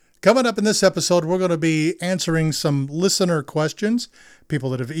Coming up in this episode, we're going to be answering some listener questions, people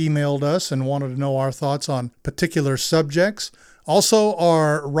that have emailed us and wanted to know our thoughts on particular subjects. Also,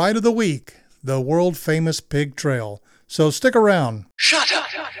 our ride of the week, the world-famous pig trail. So stick around. Shut up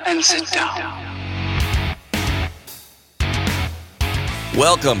and sit down.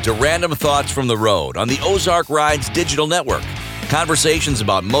 Welcome to Random Thoughts from the Road on the Ozark Rides digital network. Conversations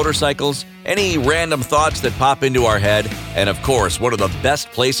about motorcycles, any random thoughts that pop into our head, and of course, one of the best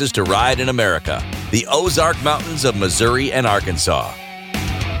places to ride in America, the Ozark Mountains of Missouri and Arkansas.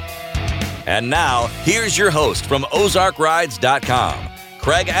 And now, here's your host from OzarkRides.com,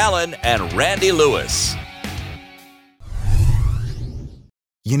 Craig Allen and Randy Lewis.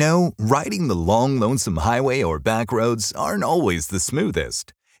 You know, riding the long, lonesome highway or back roads aren't always the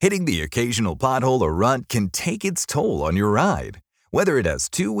smoothest. Hitting the occasional pothole or rut can take its toll on your ride. Whether it has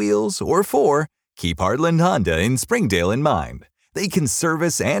 2 wheels or 4, keep Heartland Honda in Springdale in mind. They can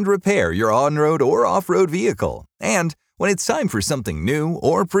service and repair your on-road or off-road vehicle. And when it's time for something new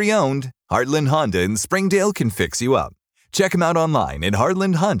or pre-owned, Heartland Honda in Springdale can fix you up. Check them out online at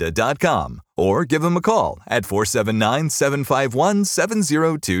heartlandhonda.com or give them a call at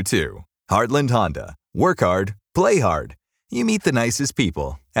 479-751-7022. Heartland Honda. Work hard, play hard. You meet the nicest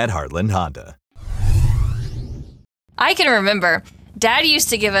people at Heartland Honda. I can remember, Dad used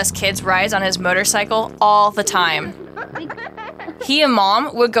to give us kids rides on his motorcycle all the time. He and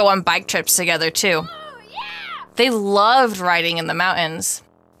Mom would go on bike trips together too. They loved riding in the mountains.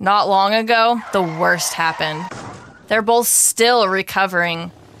 Not long ago, the worst happened. They're both still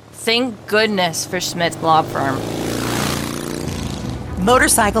recovering. Thank goodness for Schmidt Law Firm.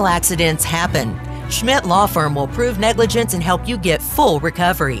 Motorcycle accidents happen. Schmidt Law Firm will prove negligence and help you get full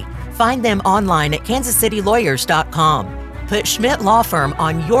recovery. Find them online at kansascitylawyers.com. Put Schmidt Law Firm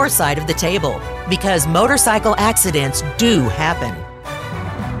on your side of the table because motorcycle accidents do happen.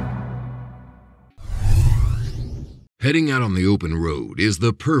 Heading out on the open road is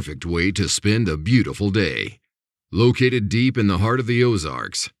the perfect way to spend a beautiful day. Located deep in the heart of the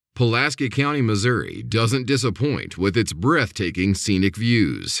Ozarks, Pulaski County, Missouri doesn't disappoint with its breathtaking scenic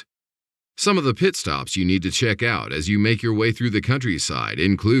views. Some of the pit stops you need to check out as you make your way through the countryside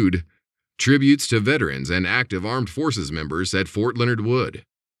include tributes to veterans and active armed forces members at Fort Leonard Wood,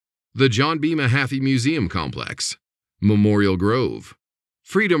 the John B. Mahaffey Museum Complex, Memorial Grove,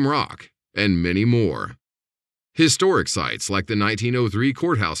 Freedom Rock, and many more. Historic sites like the 1903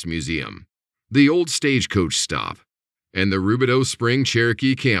 Courthouse Museum, the Old Stagecoach Stop, and the Rubidoux Spring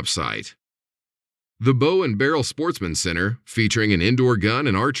Cherokee Campsite. The Bow and Barrel Sportsman Center, featuring an indoor gun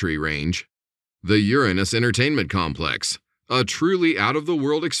and archery range. The Uranus Entertainment Complex, a truly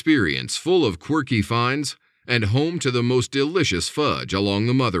out-of-the-world experience full of quirky finds and home to the most delicious fudge along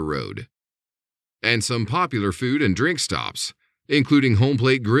the Mother Road. And some popular food and drink stops, including Home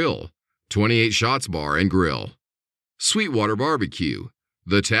Plate Grill, 28 Shots Bar and Grill, Sweetwater Barbecue,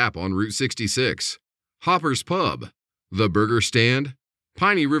 The Tap on Route 66, Hopper's Pub, The Burger Stand,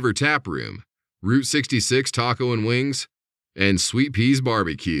 Piney River Tap Room, Route 66 Taco and Wings, and Sweet Peas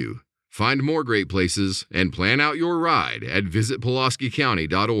Barbecue. Find more great places and plan out your ride at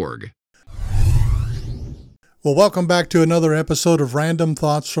visitpulaskicounty.org. Well, welcome back to another episode of Random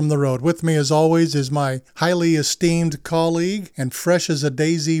Thoughts from the Road. With me, as always, is my highly esteemed colleague and fresh as a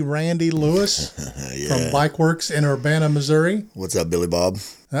daisy, Randy Lewis from Bike Works in Urbana, Missouri. What's up, Billy Bob?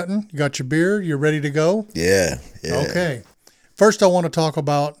 Nothing? You got your beer? You ready to go? Yeah. Okay. First, I want to talk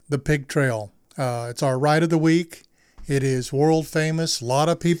about the Pig Trail. It's our ride of the week. It is world famous. A lot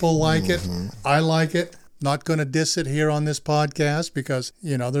of people like it. I like it. Not going to diss it here on this podcast because,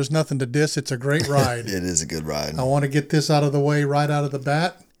 there's nothing to diss. It's a great ride. It is a good ride. I want to get this out of the way right out of the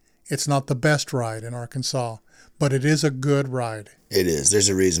bat. It's not the best ride in Arkansas, but it is a good ride. It is. There's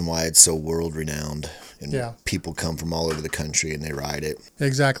a reason why it's so world renowned. And people come from all over the country and they ride it.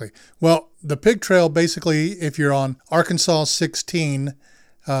 Exactly. Well, the Pig Trail, basically, if you're on Arkansas 16,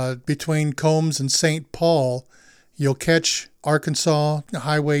 between Combs and St. Paul, you'll catch Arkansas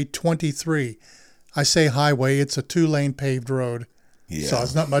Highway 23. I say highway, it's a 2-lane paved road. Yeah. So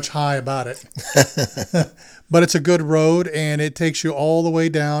it's not much high about it. But it's a good road, and it takes you all the way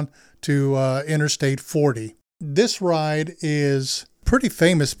down to Interstate 40. This ride is pretty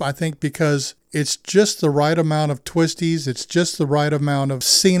famous, I think, because it's just the right amount of twisties. It's just the right amount of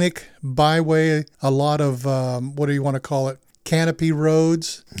scenic byway, a lot of, what do you want to call it, canopy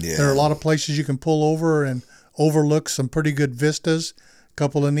roads. Yeah. There are a lot of places you can pull over and overlook some pretty good vistas. A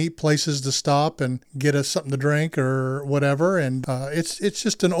couple of neat places to stop and get us something to drink or whatever. And it's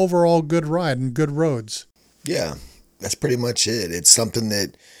just an overall good ride and good roads. Yeah, that's pretty much it. It's something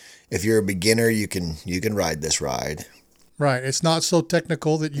that if you're a beginner, you can ride this ride. Right. It's not so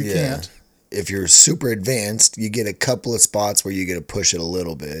technical that you can't. If you're super advanced, you get a couple of spots where you get to push it a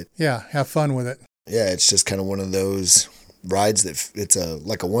little bit. Yeah, have fun with it. Yeah, it's just kind of one of those rides that it's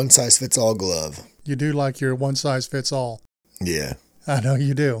like a one-size-fits-all glove. You do like your one-size-fits-all. Yeah. I know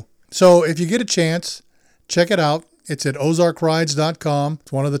you do. So if you get a chance, check it out. It's at ozarkrides.com.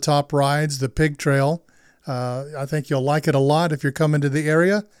 It's one of the top rides, the Pig Trail. I think you'll like it a lot if you're coming to the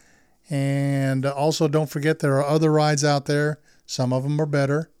area. And also don't forget there are other rides out there. Some of them are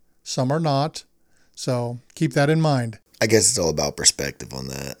better. Some are not. So keep that in mind. I guess it's all about perspective on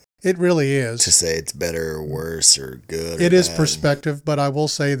that. It really is. To say it's better or worse or good or It is bad. perspective, but I will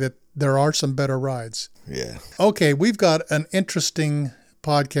say that there are some better rides. Yeah. Okay, we've got an interesting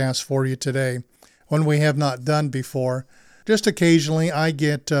podcast for you today, one we have not done before. Just occasionally I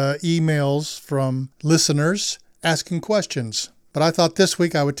get emails from listeners asking questions, but I thought this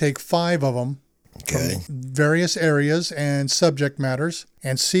week I would take 5 of them. Okay. From various areas and subject matters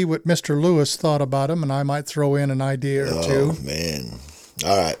and see what Mr. Lewis thought about them, and I might throw in an idea or two. Oh, man.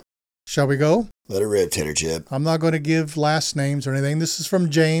 All right. Shall we go? Let it rip, Tater Chip. I'm not going to give last names or anything. This is from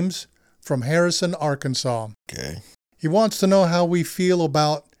James from Harrison, Arkansas. Okay. He wants to know how we feel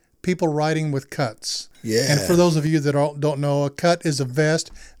about people riding with cuts. Yeah. And for those of you that don't know, a cut is a vest,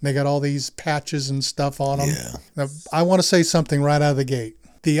 and they got all these patches and stuff on them. Yeah. Now, I want to say something right out of the gate.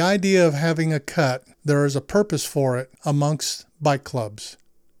 The idea of having a cut, there is a purpose for it amongst bike clubs.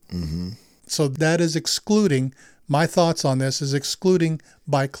 Mm-hmm. So that is excluding, my thoughts on this is excluding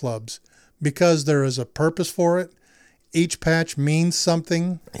bike clubs because there is a purpose for it. Each patch means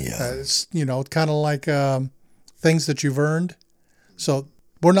something. Yeah. It's, kind of like things that you've earned. So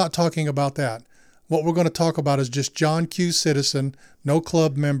we're not talking about that. What we're going to talk about is just John Q. Citizen, no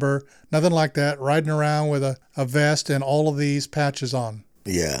club member, nothing like that, riding around with a vest and all of these patches on.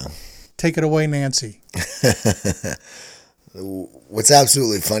 Yeah. Take it away, Nancy. What's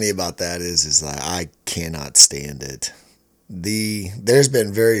absolutely funny about that is that I cannot stand it. There's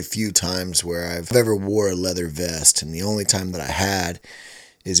been very few times where I've ever wore a leather vest, and the only time that I had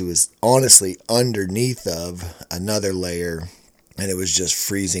is it was honestly underneath of another layer, and it was just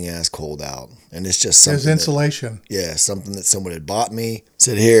freezing ass cold out. And it's just something. There's insulation. Something that someone had bought me,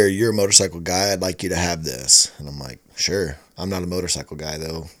 said, "Here, you're a motorcycle guy, I'd like you to have this." And I'm like, sure. I'm not a motorcycle guy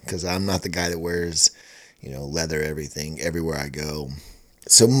though, because I'm not the guy that wears, leather everything everywhere I go.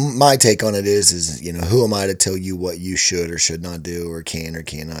 So my take on it is who am I to tell you what you should or should not do or can or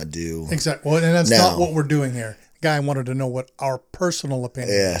cannot do? Exactly. Well, and that's not what we're doing here. The guy wanted to know what our personal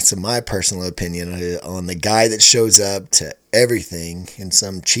opinion. Yeah. So my personal opinion on the guy that shows up to everything in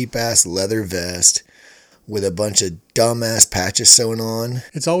some cheap ass leather vest with a bunch of dumbass patches sewn on.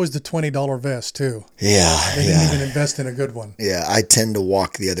 It's always the $20 vest too. Yeah. They didn't even invest in a good one. Yeah. I tend to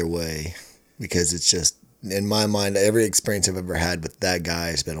walk the other way because it's just, in my mind, every experience I've ever had with that guy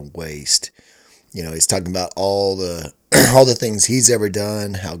has been a waste. He's talking about all the all the things he's ever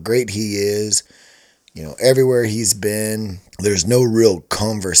done, how great he is. Everywhere he's been, there's no real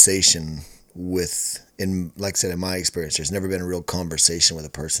conversation like I said, in my experience, there's never been a real conversation with a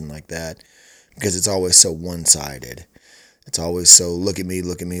person like that because it's always so one-sided. It's always so, look at me,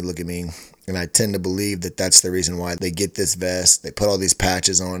 look at me, look at me. And I tend to believe that that's the reason why they get this vest. They put all these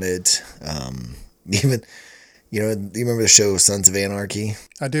patches on it. Even, you remember the show Sons of Anarchy?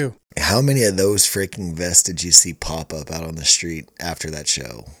 I do. How many of those freaking vests did you see pop up out on the street after that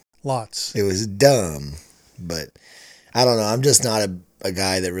show? Lots. It was dumb, but I don't know. I'm just not a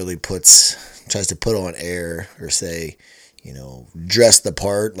guy that really tries to put on air or say, dress the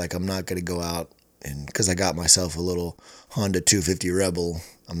part. Like I'm not going to go out and, because I got myself a little Honda 250 Rebel,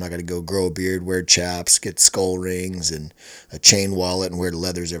 I'm not going to go grow a beard, wear chaps, get skull rings and a chain wallet and wear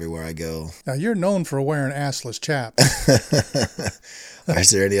leathers everywhere I go. Now you're known for wearing assless chaps.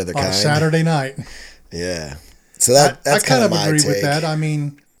 Is there any other kind? On a Saturday night. Yeah. So that's I kind of my agree take. with that. I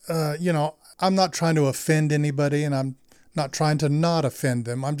mean, I'm not trying to offend anybody, and I'm not trying to not offend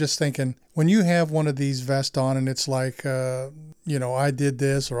them. I'm just thinking when you have one of these vests on and it's like, I did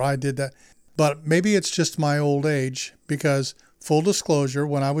this or I did that. But maybe it's just my old age because, full disclosure,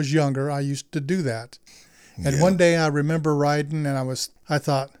 when I was younger, I used to do that. And one day I remember riding and I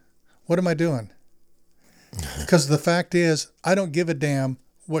thought, what am I doing? Because the fact is, I don't give a damn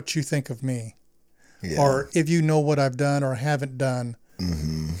what you think of me or if you know what I've done or haven't done.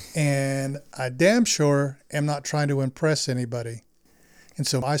 Mm-hmm. And I damn sure am not trying to impress anybody. And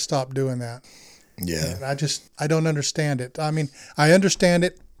so I stopped doing that. Yeah. And I don't understand it. I mean, I understand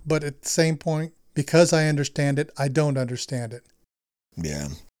it, but at the same point, because I understand it, I don't understand it. Yeah.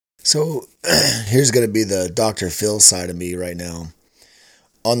 So here's going to be the Dr. Phil side of me right now.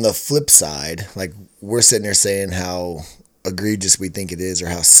 On the flip side, like we're sitting there saying how egregious we think it is, or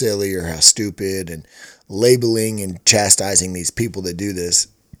how silly or how stupid, and labeling and chastising these people that do this.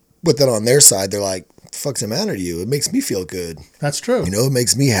 But then on their side, they're like, fuck's the matter to you? It makes me feel good. That's true. It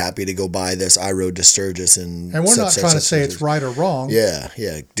makes me happy to go buy this I Rode to Sturgis. And we're not trying to say it's right or wrong. Yeah,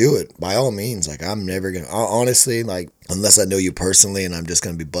 do it. By all means. Like, I'm never going to, honestly, like, unless I know you personally and I'm just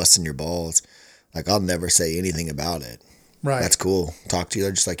going to be busting your balls, like, I'll never say anything about it. Right. That's cool. Talk to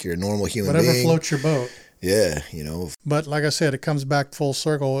you just like you're a normal human being. Whatever floats your boat. Yeah, But like I said, it comes back full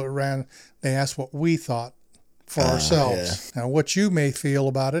circle. They asked what we thought for ourselves. Yeah. Now, what you may feel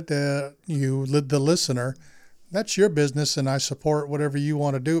about it, the listener, that's your business, and I support whatever you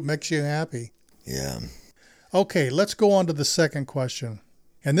want to do. It makes you happy. Yeah. Okay, let's go on to the second question.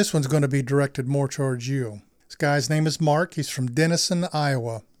 And this one's going to be directed more towards you. This guy's name is Mark. He's from Denison,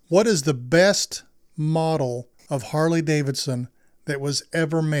 Iowa. What is the best model of Harley Davidson that was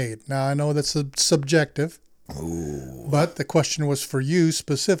ever made? Now, I know that's subjective, but the question was for you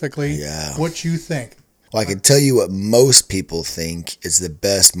specifically, what you think. Well, I can tell you what most people think is the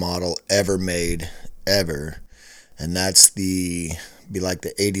best model ever made, ever, and that's be like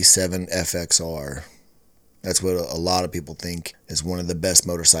the 87 FXR. That's what a lot of people think is one of the best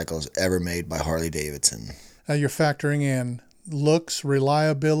motorcycles ever made by Harley Davidson. Now you're factoring in looks,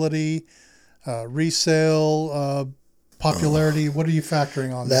 reliability, resale, popularity. What are you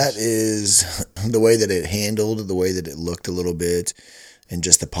factoring on that? That is the way that it handled, the way that it looked a little bit, and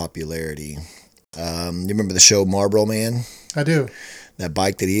just the popularity. You remember the show Marlboro Man? I do. That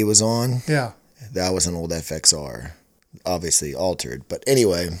bike that he was on? Yeah. That was an old FXR. Obviously altered. But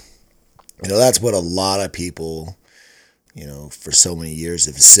anyway, that's what a lot of people, for so many years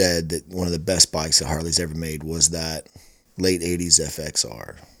have said, that one of the best bikes that Harley's ever made was that late 80s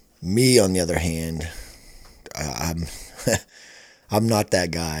FXR. Me, on the other hand, I'm not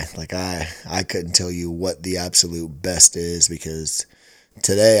that guy. Like, I couldn't tell you what the absolute best is, because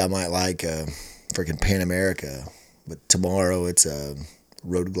today I might like a freaking Pan America, but tomorrow it's a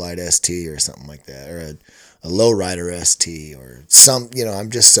Road Glide ST or something like that, or a Lowrider ST, or some, I'm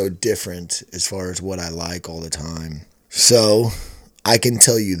just so different as far as what I like all the time. So I can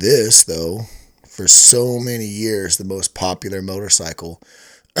tell you this, though, for so many years, the most popular motorcycle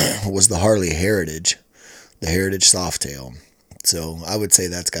was the Harley Heritage, the Heritage Softail. So I would say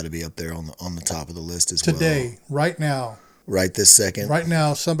that's got to be up there on the top of the list as well. Today, right now. Right this second. Right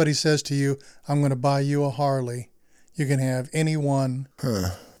now, somebody says to you, I'm going to buy you a Harley. You can have any one.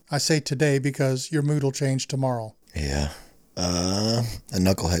 I say today because your mood will change tomorrow. Yeah. A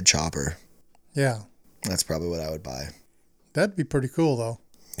knucklehead chopper. Yeah. That's probably what I would buy. That'd be pretty cool, though.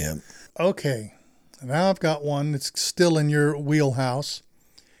 Yeah. Okay. Now I've got one that's still in your wheelhouse,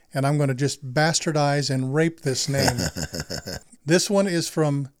 and I'm going to just bastardize and rape this name. This one is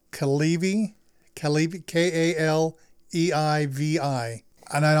from Kalevi, Kalevi, K-A-L-E-I-V-I.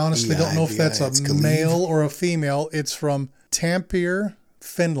 And I honestly don't know if that's a male or a female. It's from Tampere,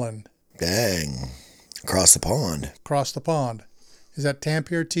 Finland. Dang. Across the pond. Across the pond. Is that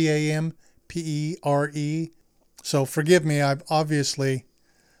Tampere, Tampere? So forgive me, I've obviously,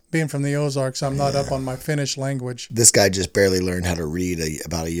 being from the Ozarks, I'm not up on my Finnish language. This guy just barely learned how to read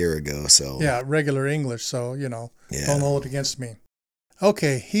about a year ago, so. Yeah, regular English, so, don't hold it against me.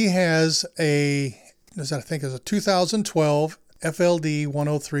 Okay, he has I think is a 2012 FLD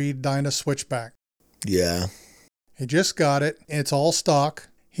 103 Dyna Switchback. Yeah. He just got it. It's all stock.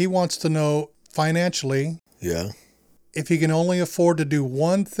 He wants to know financially. Yeah. If he can only afford to do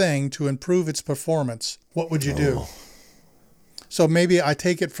one thing to improve its performance, what would you do? So maybe I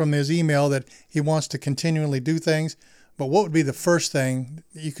take it from his email that he wants to continually do things, but what would be the first thing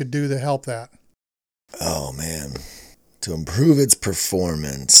you could do to help that? Oh, man. To improve its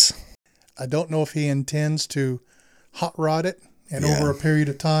performance. I don't know if he intends to hot rod it and over a period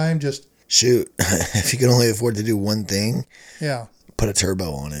of time just... Shoot. If you can only afford to do one thing, put a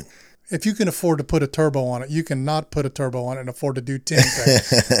turbo on it. If you can afford to put a turbo on it, you cannot put a turbo on it and afford to do 10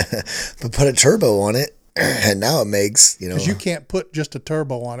 things. But put a turbo on it, and now it makes, Because you can't put just a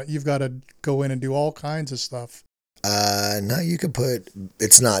turbo on it. You've got to go in and do all kinds of stuff. No, you can put...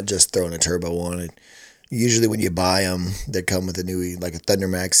 It's not just throwing a turbo on it. Usually when you buy them, they come with a new, like a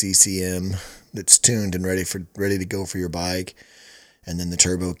Thundermax CCM that's tuned and ready to go for your bike. And then the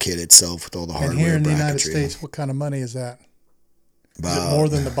turbo kit itself with all the hardware. And here in the United States, what kind of money is that? Is it more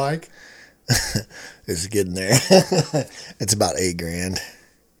than the bike? It's getting there. It's about $8,000.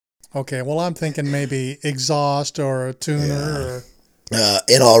 Okay, well, I'm thinking maybe exhaust or a tuner.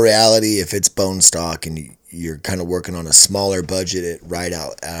 In all reality, if it's bone stock and you're kind of working on a smaller budget right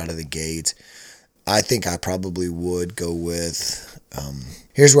out of the gate, I think I probably would go with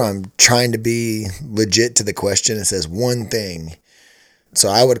Here's where I'm trying to be legit to the question. It says one thing. So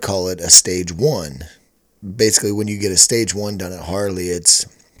I would call it a stage 1. Basically, when you get a stage 1 done at Harley, it's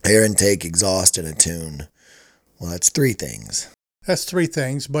air intake, exhaust, and a tune. Well, that's 3 things. That's 3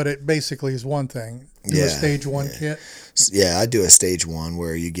 things, but it basically is one thing. Do a stage 1 kit? Yeah, I do a stage 1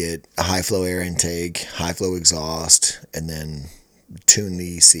 where you get a high flow air intake, high flow exhaust, and then tune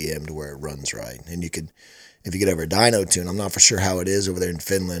the ECM to where it runs right. And you could, if you get over a dyno tune, I'm not for sure how it is over there in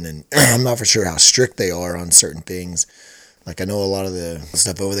Finland, and I'm not for sure how strict they are on certain things. Like, I know a lot of the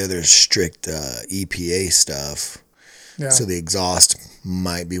stuff over there, there's strict EPA stuff. Yeah. So the exhaust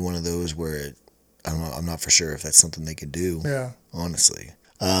might be one of those where I'm not for sure if that's something they could do. Yeah. Honestly.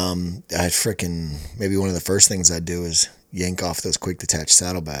 Maybe one of the first things I'd do is yank off those quick detach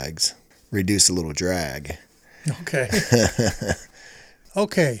saddlebags, reduce a little drag. Okay.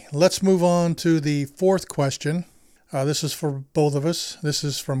 Okay, let's move on to the 4th question. This is for both of us. This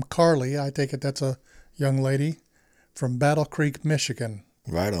is from Carly. I take it that's a young lady from Battle Creek, Michigan.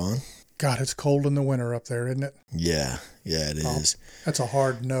 Right on. God, it's cold in the winter up there, isn't it? Yeah, it is. That's a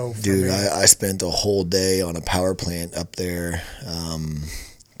hard no for Dude, me. I spent a whole day on a power plant up there.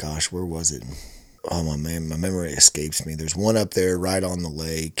 Where was it? Oh, my memory escapes me. There's one up there right on the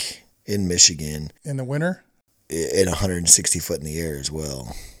lake in Michigan. In the winter? At 160 foot in the air as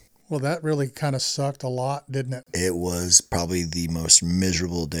well. Well, that really kind of sucked a lot, didn't it? It was probably the most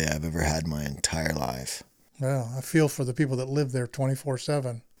miserable day I've ever had in my entire life. Well, I feel for the people that live there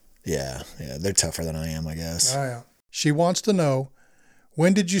 24/7. Yeah, they're tougher than I am, I guess. Oh, yeah. She wants to know,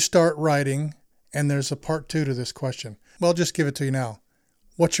 when did you start writing? And there's a part 2 to this question. Well, just give it to you now.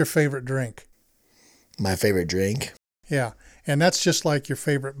 What's your favorite drink? My favorite drink? Yeah, and that's just like your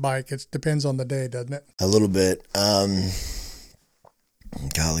favorite bike. It depends on the day, doesn't it? A little bit. Golly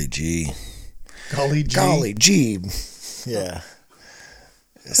gee. Golly gee? Golly gee. Yeah.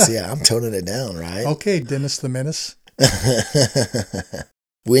 See, I'm toning it down, right? Okay, Dennis the Menace.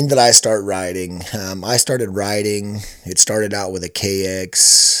 When did I start riding? I started riding. It started out with a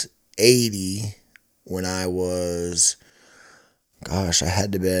KX80 when I was, I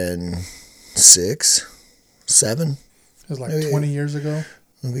had to have been 6, 7. It was like maybe 20 years ago.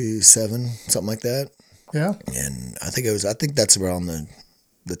 Maybe 7, something like that. Yeah. And I think that's around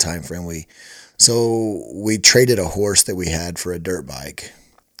the time frame we traded a horse that we had for a dirt bike.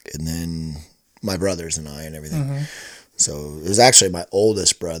 And then my brothers and I and everything. Mm-hmm. So it was actually my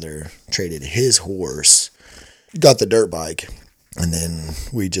oldest brother traded his horse, got the dirt bike, and then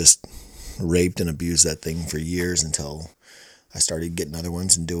we just raped and abused that thing for years until I started getting other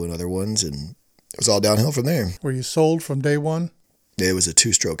ones and doing other ones, and it was all downhill from there. Were you sold from day one? It was a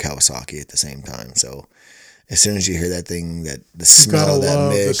 2-stroke Kawasaki at the same time, so as soon as you hear that thing, the smell of that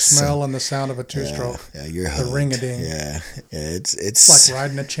mix. The smell and the sound of a 2-stroke. Yeah, you're hooked. The ring-a-ding. Yeah, it's like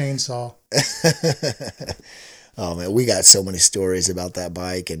riding a chainsaw. Oh, man, we got so many stories about that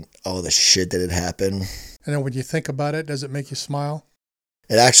bike and all the shit that had happened. And then when you think about it, does it make you smile?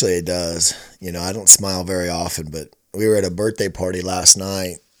 It does. You know, I don't smile very often, but we were at a birthday party last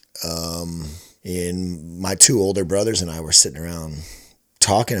night, and my 2 older brothers and I were sitting around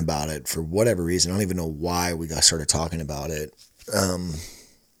talking about it for whatever reason. I don't even know why we got started talking about it.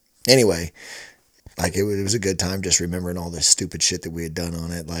 Anyway, like it was a good time just remembering all the stupid shit that we had done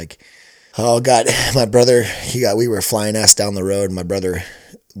on it. Like, oh God, my brother, we were flying ass down the road. My brother,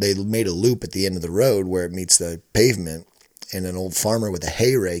 they made a loop at the end of the road where it meets the pavement, and an old farmer with a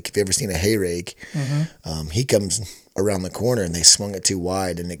hay rake, if you've ever seen a hay rake, mm-hmm. He comes around the corner and they swung it too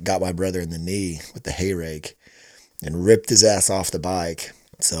wide and it got my brother in the knee with the hay rake and ripped his ass off the bike.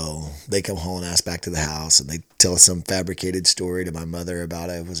 So they come hauling ass back to the house and they tell some fabricated story to my mother about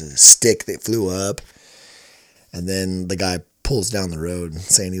it. It was a stick that flew up. And then the guy pulls down the road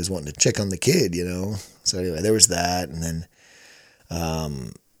saying he was wanting to check on the kid, you know. So anyway, there was that. And then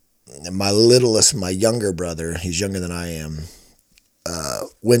my younger brother, he's younger than I am,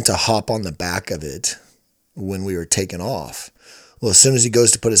 went to hop on the back of it when we were taking off. Well, as soon as he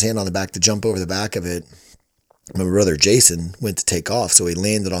goes to put his hand on the back to jump over the back of it, my brother Jason went to take off, so he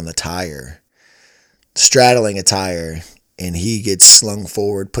landed on the tire, straddling a tire, and he gets slung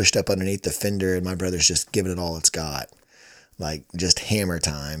forward, pushed up underneath the fender, and my brother's just giving it all it's got. Like, just hammer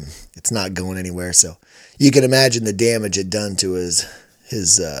time. It's not going anywhere, so you can imagine the damage it done to his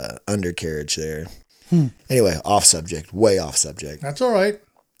undercarriage there. Anyway, off subject, way off subject. That's all right.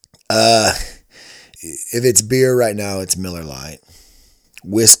 If it's beer right now, it's Miller Lite.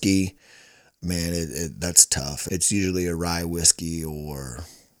 Whiskey, man, that's tough. It's usually a rye whiskey or,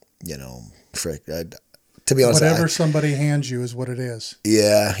 you know, to be honest, whatever somebody hands you is what it is.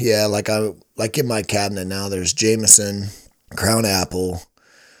 Yeah. Like in my cabinet now, there's Jameson, Crown Apple,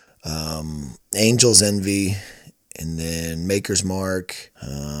 Angel's Envy, and then Maker's Mark.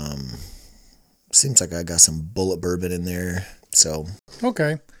 Seems like I got some Bullet Bourbon in there. So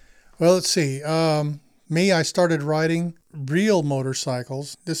Okay. Well, let's see. I started riding real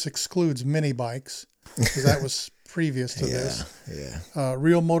motorcycles. This excludes mini bikes because that was previous to this. Yeah.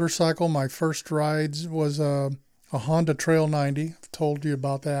 Real motorcycle, my first rides was a Honda Trail 90. I've told you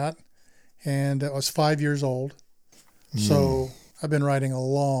about that. And I was 5 years old. So I've been riding a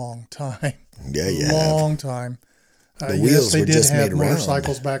long time. Yeah, Long time. The wheels they were did just have made round.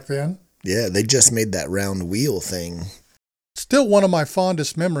 motorcycles back then. Yeah, they just made that round wheel thing. Still one of my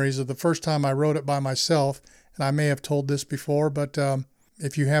fondest memories of the first time I rode it by myself, and I may have told this before, but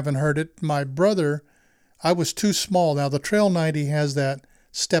if you haven't heard it, my brother, I was too small. Now, the Trail 90 has that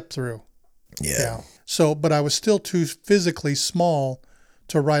step through. Yeah. So, but I was still too physically small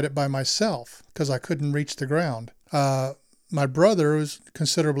to ride it by myself because I couldn't reach the ground. My brother, who's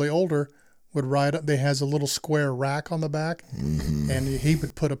considerably older, would ride it. They has a little square rack on the back, and he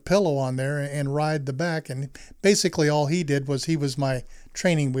would put a pillow on there and ride the back. And basically, all he did was he was my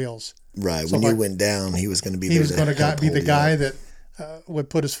training wheels. Right. So when you went down, he was going to be there. He was going to be the guy up. that would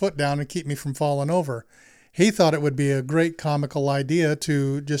put his foot down and keep me from falling over. He thought it would be a great comical idea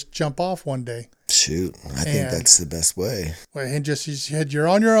to just jump off one day. Shoot, I think that's the best way. Well, he said, "You're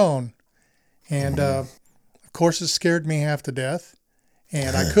on your own," and of course, it scared me half to death,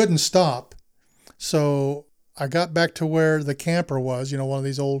 and I couldn't stop. So I got back to where the camper was, one of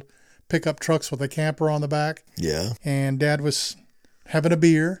these old pickup trucks with a camper on the back. Yeah. And Dad was having a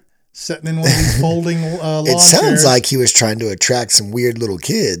beer, sitting in one of these folding lawn It sounds chairs. like he was trying to attract some weird little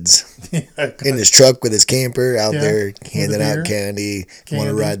kids in his truck with his camper out there handing out candy. Want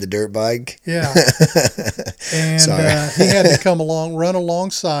to ride the dirt bike? Yeah. And he had to come along, run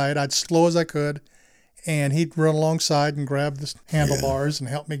alongside. I'd slow as I could. And he'd run alongside and grab the handlebars and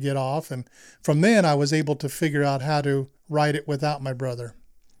help me get off. And from then, I was able to figure out how to ride it without my brother.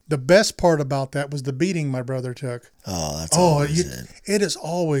 The best part about that was the beating my brother took. Oh, that's always it. It is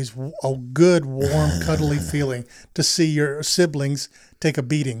always a good, warm, cuddly feeling to see your siblings take a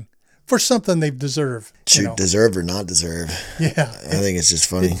beating for something they deserve. Shoot, deserve or not deserve. Yeah. I think it's just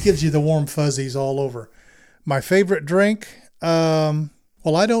funny. It gives you the warm fuzzies all over. My favorite drink, I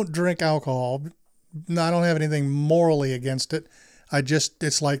don't drink alcohol. I don't have anything morally against it.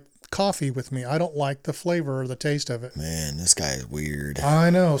 It's like coffee with me. I don't like the flavor or the taste of it. Man, this guy is weird. I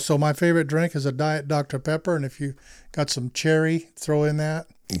know. So my favorite drink is a Diet Dr. Pepper. And if you got some cherry, throw in that.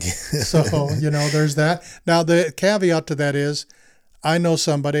 So, there's that. Now, the caveat to that is I know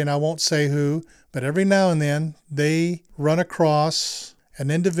somebody, and I won't say who, but every now and then they run across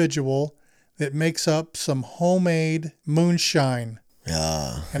an individual that makes up some homemade moonshine.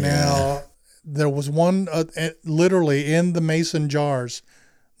 Now, there was one literally in the mason jars,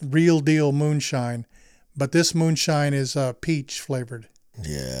 real deal moonshine, but this moonshine is peach flavored.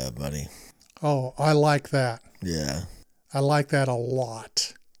 Yeah, buddy. Oh, I like that. Yeah. I like that a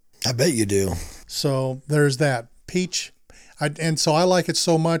lot. I bet you do. So there's that peach. And so I like it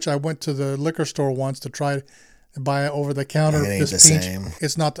so much. I went to the liquor store once to try to buy it over the counter. It ain't this the peach. same.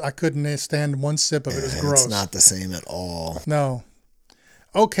 It's not. I couldn't stand one sip of it. It was gross. It's not the same at all. No.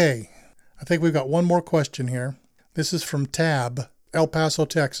 Okay. I think we've got one more question here. This is from Tab, El Paso,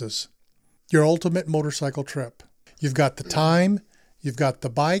 Texas. Your ultimate motorcycle trip. You've got the time. You've got the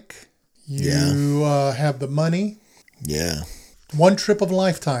bike. You have the money. Yeah. One trip of a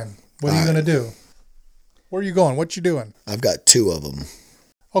lifetime. What are you going to do? Where are you going? What you doing? I've got two of them.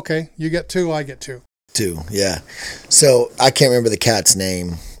 Okay. You get two. I get two. Two. Yeah. So I can't remember the cat's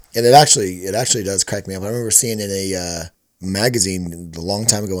name. And it actually does crack me up. I remember seeing in a magazine a long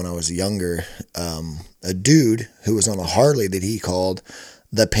time ago when I was younger, a dude who was on a Harley that he called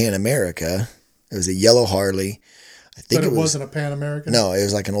the Pan America. It was a yellow Harley. I think it wasn't a Pan American. No, it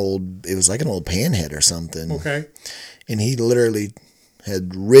was like an old Panhead or something. Okay. And he literally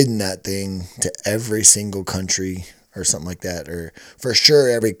had ridden that thing to every single country or something like that, or for sure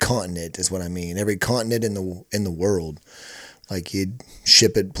every continent is what I mean. Every continent in the world. Like he'd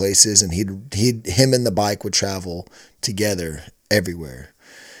ship it places, and him and the bike would travel together everywhere.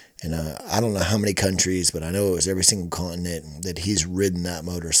 And I don't know how many countries, but I know it was every single continent that he's ridden that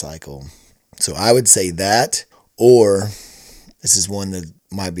motorcycle. So I would say that, or this is one that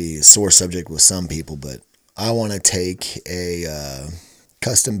might be a sore subject with some people, but I want to take a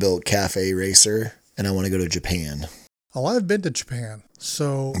custom-built cafe racer, and I want to go to Japan. Oh, I've been to Japan.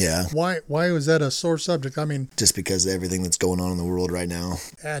 So yeah. Why was that a sore subject? I mean, just because of everything that's going on in the world right now.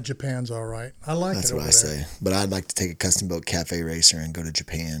 Japan's all right. I like that's it. That's what I say. But I'd like to take a custom built cafe racer and go to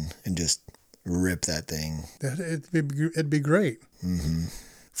Japan and just rip that thing. It'd be great. Mm-hmm.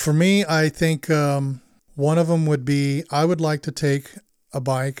 For me, I think one of them would be I would like to take a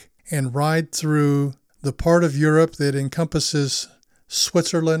bike and ride through the part of Europe that encompasses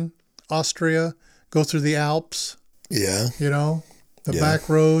Switzerland, Austria, go through the Alps. Yeah. The back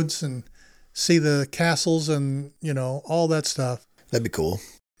roads and see the castles and, all that stuff. That'd be cool.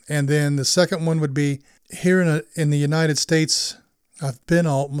 And then the second one would be here in the United States. I've been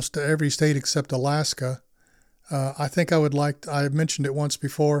almost to every state except Alaska. I think I would I mentioned it once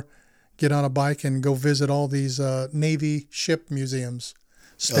before, get on a bike and go visit all these Navy ship museums,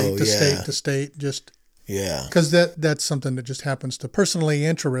 state to state, just because that's something that just happens to personally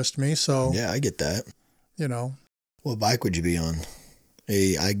interest me. So yeah, I get that. What bike would you be on?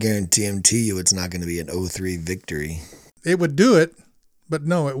 I guarantee you it's not going to be an 03 Victory. It would do it, but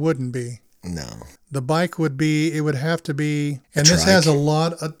no, it wouldn't be. No. The bike would have to be, and this has a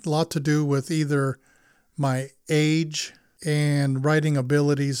lot to do with either my age and riding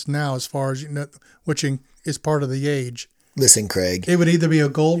abilities now, as far as which is part of the age. Listen, Craig. It would either be a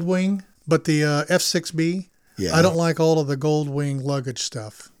Goldwing, but the F6B. Yeah. I don't like all of the Goldwing luggage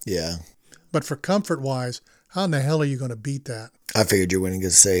stuff. Yeah. But for comfort wise, how in the hell are you going to beat that? I figured you were going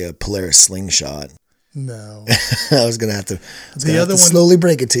to say a Polaris Slingshot. No. I was going to have to slowly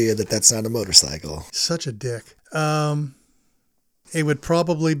break it to you that that's not a motorcycle. Such a dick. It would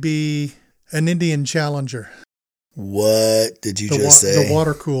probably be an Indian Challenger. What did you just say? The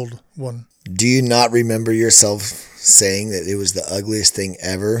water-cooled one. Do you not remember yourself saying that it was the ugliest thing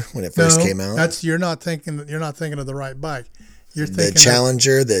ever when it first came out? You're not thinking of the right bike. You're thinking the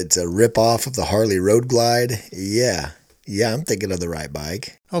Challenger that's a rip-off of the Harley Road Glide. Yeah, I'm thinking of the right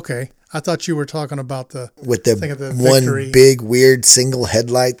bike. Okay. I thought you were talking about the one big weird single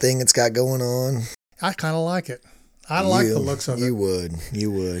headlight thing it's got going on. I kind of like it. I like the looks of it. You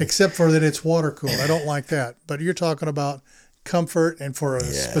would. Except for that it's water cooled. I don't like that. But you're talking about comfort and for a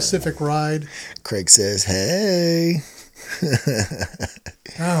specific ride. Craig says, "Hey."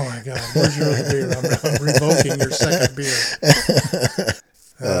 Oh my God! Where's your other beer? I'm revoking your second beer.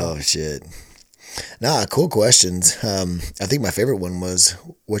 Oh shit. Nah, cool questions. I think my favorite one was,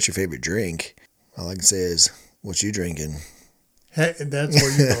 what's your favorite drink? All I can say is, what you drinking? Hey, that's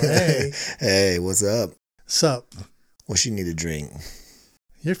where you go, hey. Hey, what's up? Sup? What you need to drink?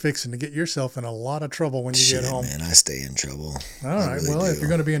 You're fixing to get yourself in a lot of trouble when you get home. Man, I stay in trouble. All right, if you're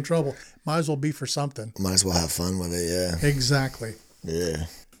going to be in trouble, might as well be for something. Might as well have fun with it, yeah. Exactly. Yeah.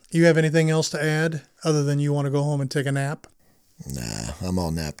 You have anything else to add other than you want to go home and take a nap? Nah, I'm all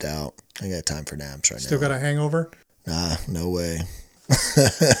napped out. I got time for naps right now. Still got a hangover? Nah, no way.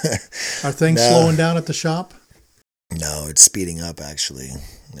 Are things slowing down at the shop? No, it's speeding up actually.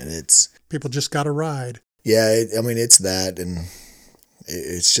 And people just got to ride. Yeah, it's that, and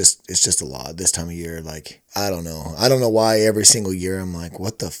it's just a lot this time of year. Like, I don't know why every single year I'm like,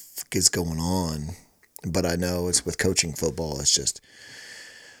 what the fuck is going on? But I know it's with coaching football. It's just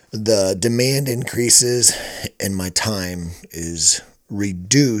the demand increases and my time is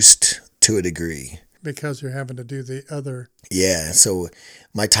reduced to a degree. Because you're having to do the other. Yeah, so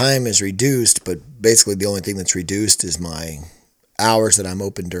my time is reduced, but basically the only thing that's reduced is my hours that I'm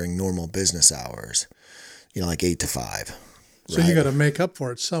open during normal business hours. Like 8 to 5. So right? You got to make up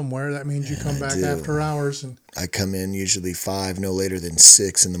for it somewhere. That means you come back after hours. And I come in usually 5, no later than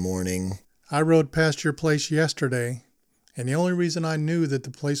 6 in the morning. I rode past your place yesterday, and the only reason I knew that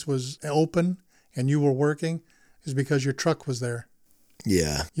the place was open and you were working is because your truck was there.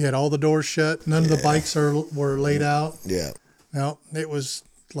 Yeah. You had all the doors shut. None of the bikes were laid out. Yeah. No, it was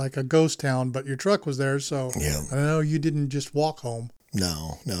like a ghost town, but your truck was there, so I know you didn't just walk home.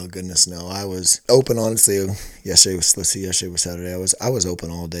 No, goodness, no. I was open, honestly. Yesterday was Saturday. I was open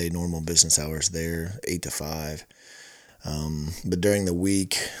all day, normal business hours there, 8 to 5. But during the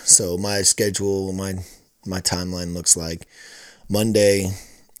week, so my schedule, my timeline looks like Monday,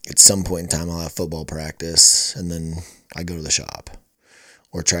 at some point in time, I'll have football practice, and then I go to the shop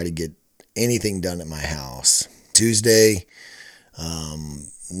or try to get anything done at my house. Tuesday,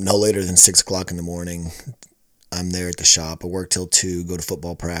 no later than 6 o'clock in the morning, I'm there at the shop. I work till 2, go to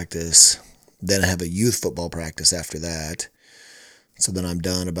football practice. Then I have a youth football practice after that. So then I'm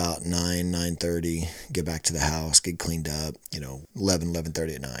done about 9:30, get back to the house, get cleaned up,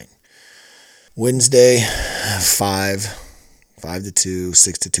 11:30 at night. Wednesday, 5 to 2,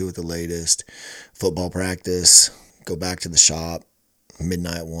 6 to 2 at the latest. Football practice, go back to the shop,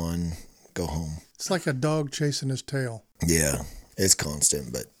 midnight 1, go home. It's like a dog chasing his tail. Yeah, it's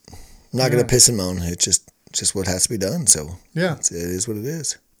constant, but I'm not going to piss and moan. It's just what has to be done. So yeah, it is what it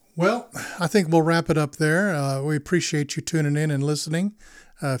is. Well, I think we'll wrap it up there. We appreciate you tuning in and listening.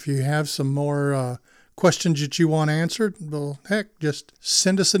 If you have some more questions that you want answered, well, heck, just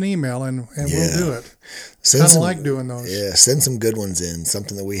send us an email and we'll do it. Kind of like doing those. Yeah, send some good ones in,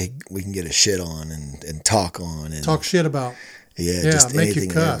 something that we can get a shit on and talk on. And talk shit about. Yeah, yeah, just make anything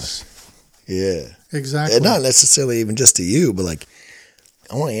you cuss. else. Yeah. Exactly. And not necessarily even just to you, but like,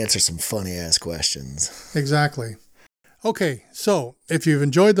 I want to answer some funny ass questions. Exactly. Okay, so if you've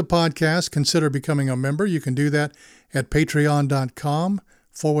enjoyed the podcast, consider becoming a member. You can do that at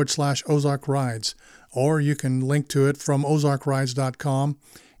patreon.com/Ozark Rides, or you can link to it from ozarkrides.com.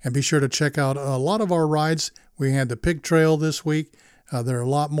 And be sure to check out a lot of our rides. We had the Pig Trail this week. There are a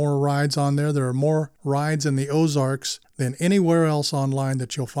lot more rides on there. There are more rides in the Ozarks than anywhere else online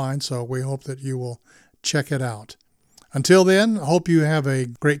that you'll find, so we hope that you will check it out. Until then, I hope you have a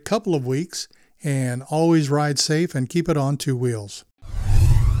great couple of weeks, and always ride safe and keep it on two wheels.